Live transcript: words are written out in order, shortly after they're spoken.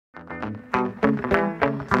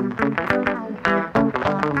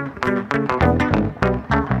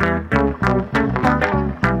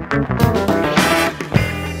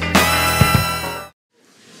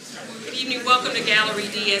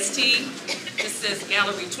Estee. This is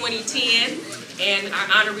Gallery 2010, and our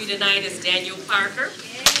honoree tonight is Daniel Parker.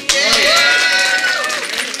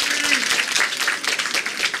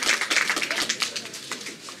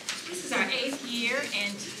 This is our 8th year,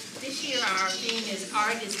 and this year our theme is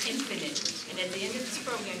Art is Infinite. And at the end of this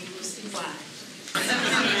program, you will see why.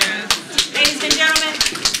 Ladies and gentlemen,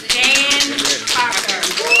 Dan Parker.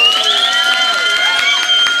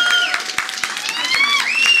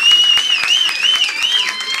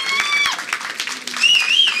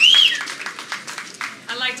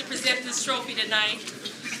 I'd like to present this trophy tonight.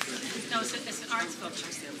 No, it's an art sculpture.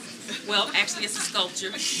 Well, actually, it's a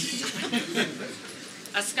sculpture.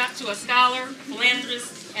 To a scholar,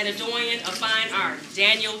 philanthropist, and a doyen of fine art,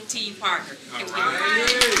 Daniel T. Parker.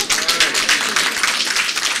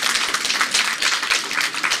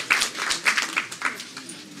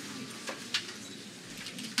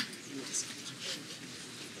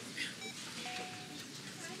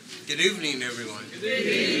 Good evening, everyone. Good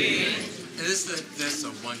evening. This is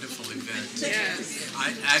a wonderful event. Yes.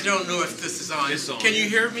 I don't know if this is on. Can you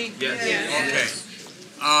hear me? Yes.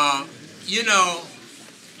 Okay. You know,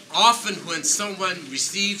 often when someone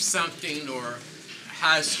receives something or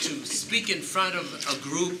has to speak in front of a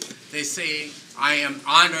group, they say, I am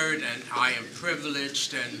honored and I am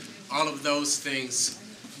privileged and all of those things.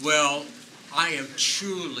 Well, I am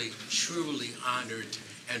truly, truly honored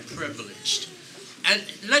and privileged. And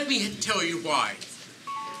let me tell you why.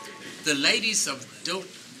 The ladies of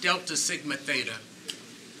Delta Sigma Theta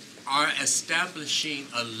are establishing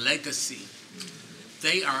a legacy.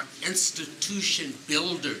 They are institution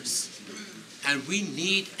builders, and we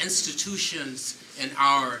need institutions in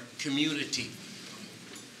our community.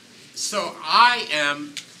 So I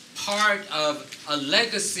am part of a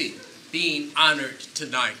legacy being honored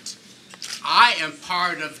tonight. I am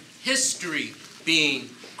part of history being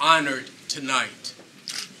honored tonight.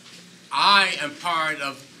 I am part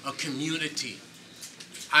of a community.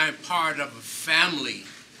 I am part of a family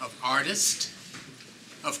of artists,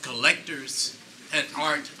 of collectors, and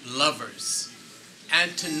art lovers.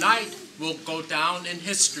 And tonight will go down in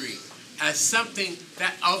history as something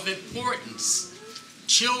that of importance.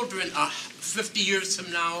 Children 50 years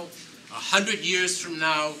from now, 100 years from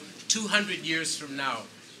now, 200 years from now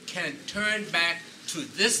can turn back to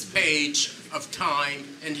this page of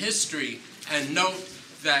time in history and note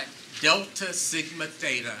that Delta Sigma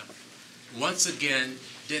Theta once again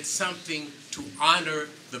did something to honor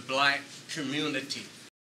the Black community.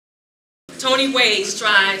 Tony Wade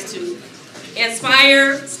strives to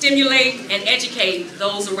inspire, stimulate, and educate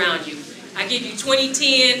those around you. I give you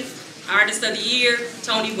 2010 Artist of the Year,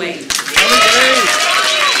 Tony Wade.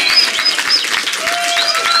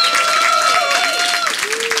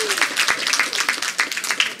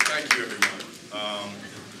 Thank you, everyone.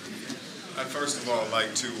 I'd first of all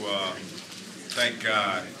like to thank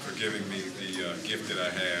God for giving me the gift that I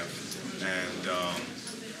have. And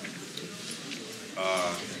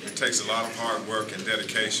it takes a lot of hard work and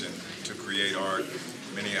dedication to create art,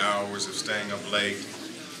 many hours of staying up late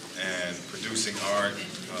and producing art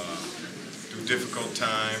through difficult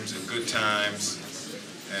times and good times.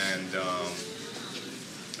 And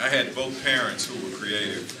I had both parents who were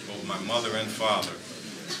creative. Both my mother and father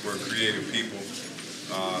were creative people.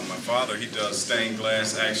 My father, he does stained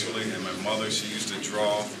glass actually, and my mother, she used to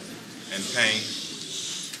draw and paint.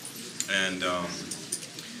 And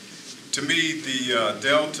to me, the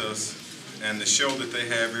Deltas and the show that they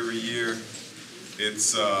have every year,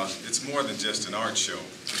 it's more than just an art show.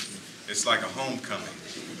 It's like a homecoming.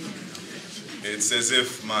 It's as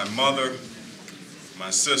if my mother, my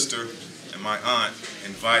sister, and my aunt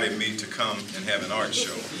invited me to come and have an art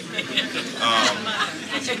show.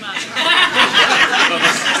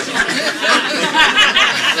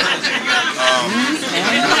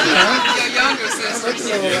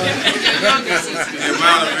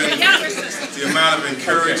 The amount of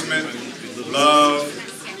encouragement, love,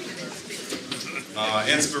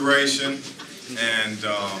 inspiration, and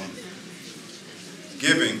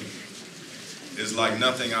giving is like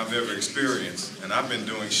nothing I've ever experienced. And I've been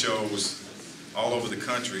doing shows all over the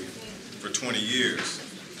country for 20 years.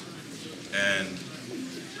 And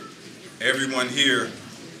everyone here,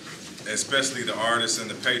 especially the artists and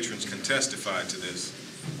the patrons, can testify to this.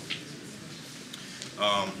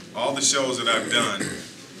 All the shows that I've done,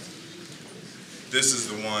 this is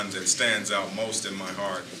the one that stands out most in my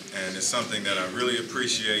heart, and it's something that I really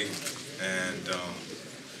appreciate. And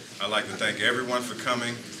I'd like to thank everyone for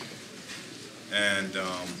coming, and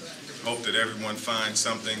hope that everyone finds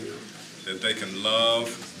something that they can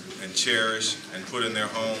love and cherish and put in their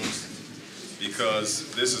homes, because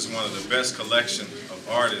this is one of the best collection of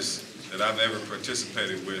artists that I've ever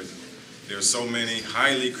participated with. There's so many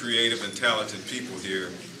highly creative and talented people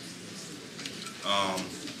here.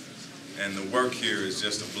 And the work here is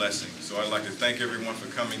just a blessing. So I'd like to thank everyone for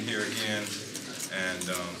coming here again and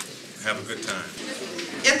have a good time.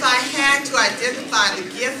 If I had to identify the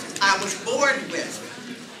gift I was born with,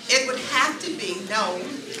 it would have to be known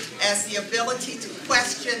as the ability to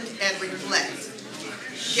question and reflect.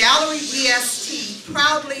 Gallery EST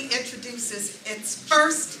proudly introduces its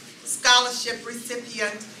first scholarship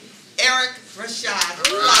recipient, Eric Rashad.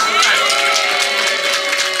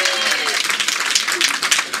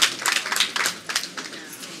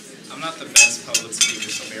 I'm not the best public speaker,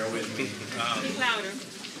 so bear with me. Speak louder.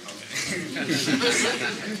 Okay.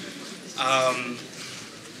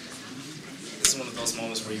 This is one of those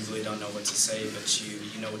moments where you really don't know what to say, but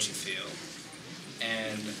you know what you feel.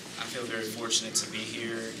 And I feel very fortunate to be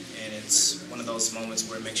here, and it's one of those moments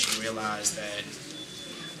where it makes you realize that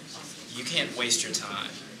you can't waste your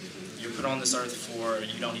time. You're put on this earth for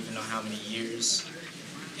you don't even know how many years,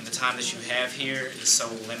 and the time that you have here is so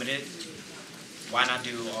limited. Why not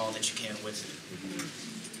do all that you can with it?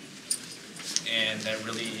 And that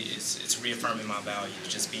really it's reaffirming my value,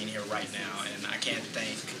 just being here right now. And I can't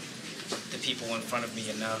thank the people in front of me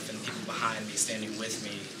enough and the people behind me standing with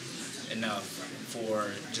me enough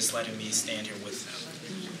for just letting me stand here with them.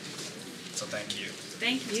 So thank you.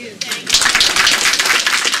 Thank you. Thank you.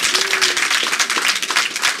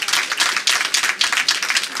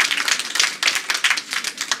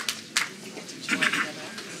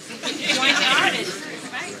 Join the artist.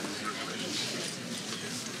 Right.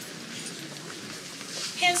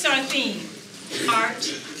 Hence our theme, art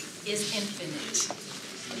is infinite.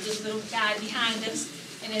 This little guy behind us,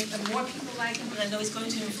 and if the more people like him, but I know he's going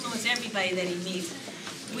to influence everybody that he meets,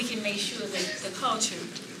 we can make sure that the culture,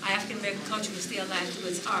 our African-American culture, will stay alive through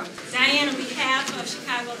its art. Diane, on behalf of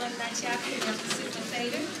Chicago Alumni Chapter and Young Sigma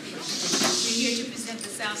Theta, we're here to present the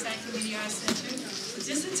Southside Community Arts Center with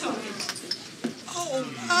just a token. Oh,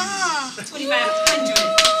 ah! 2,500.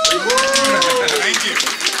 Thank you.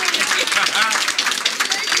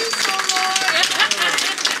 Thank you so much!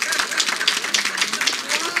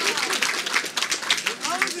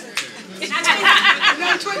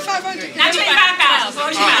 Not 2,500. Not 25,000.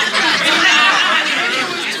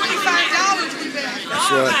 $25 we bet.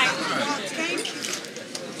 All right. Thank you.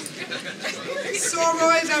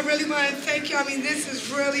 Sorors, I really want to thank you. I mean, this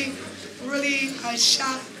is really, really a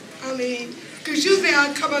shock. I mean, because usually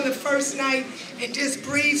I'll come on the first night and just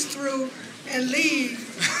breeze through and leave,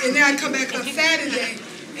 and then I come back on Saturday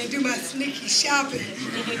and do my sneaky shopping.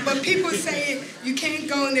 But people saying you can't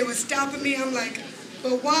go, and they were stopping me. I'm like,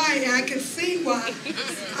 but why? And I can see why.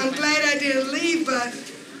 I'm glad I didn't leave, but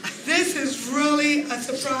this is really a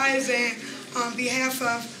surprise. And on behalf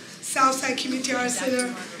of Southside Community Arts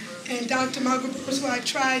Center and Dr. Margaret Burns, who I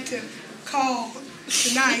tried to call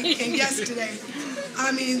tonight and yesterday,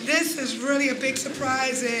 I mean, this is really a big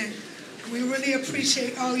surprise, and we really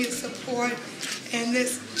appreciate all your support and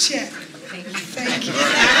this check. Thank you. Thank you.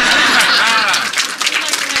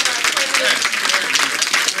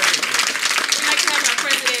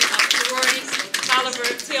 Sorority, Oliver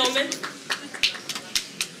Tillman.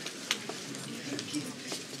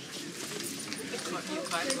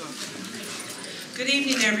 Good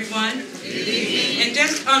evening, everyone. Good evening. And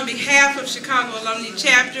just on behalf of Chicago Alumni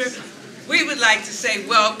Chapter, we would like to say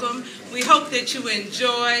welcome. We hope that you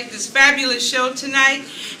enjoy this fabulous show tonight.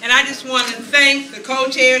 And I just want to thank the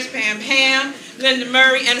co-chairs, Pam Ham, Linda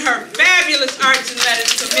Murray, and her fabulous Arts and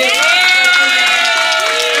Letters Committee.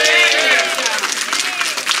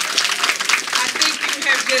 I think you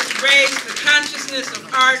have just raised the consciousness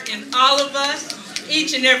of art in all of us,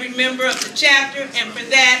 each and every member of the chapter, and for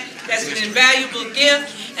that, that's an invaluable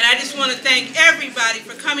gift. And I just want to thank everybody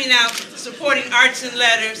for coming out, supporting Arts and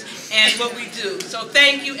Letters and what we do. So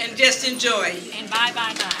thank you, and just enjoy. And bye,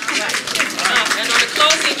 bye, bye. And on a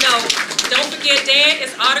closing note, don't forget Dan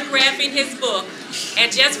is autographing his book. And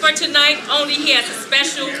just for tonight only, he has a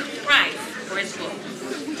special price for his book.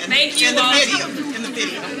 Thank you all. In the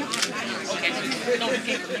video. Okay.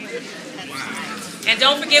 And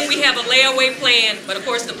don't forget we have a layaway plan, but of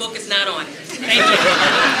course the book is not on it. Thank you.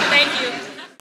 Thank you.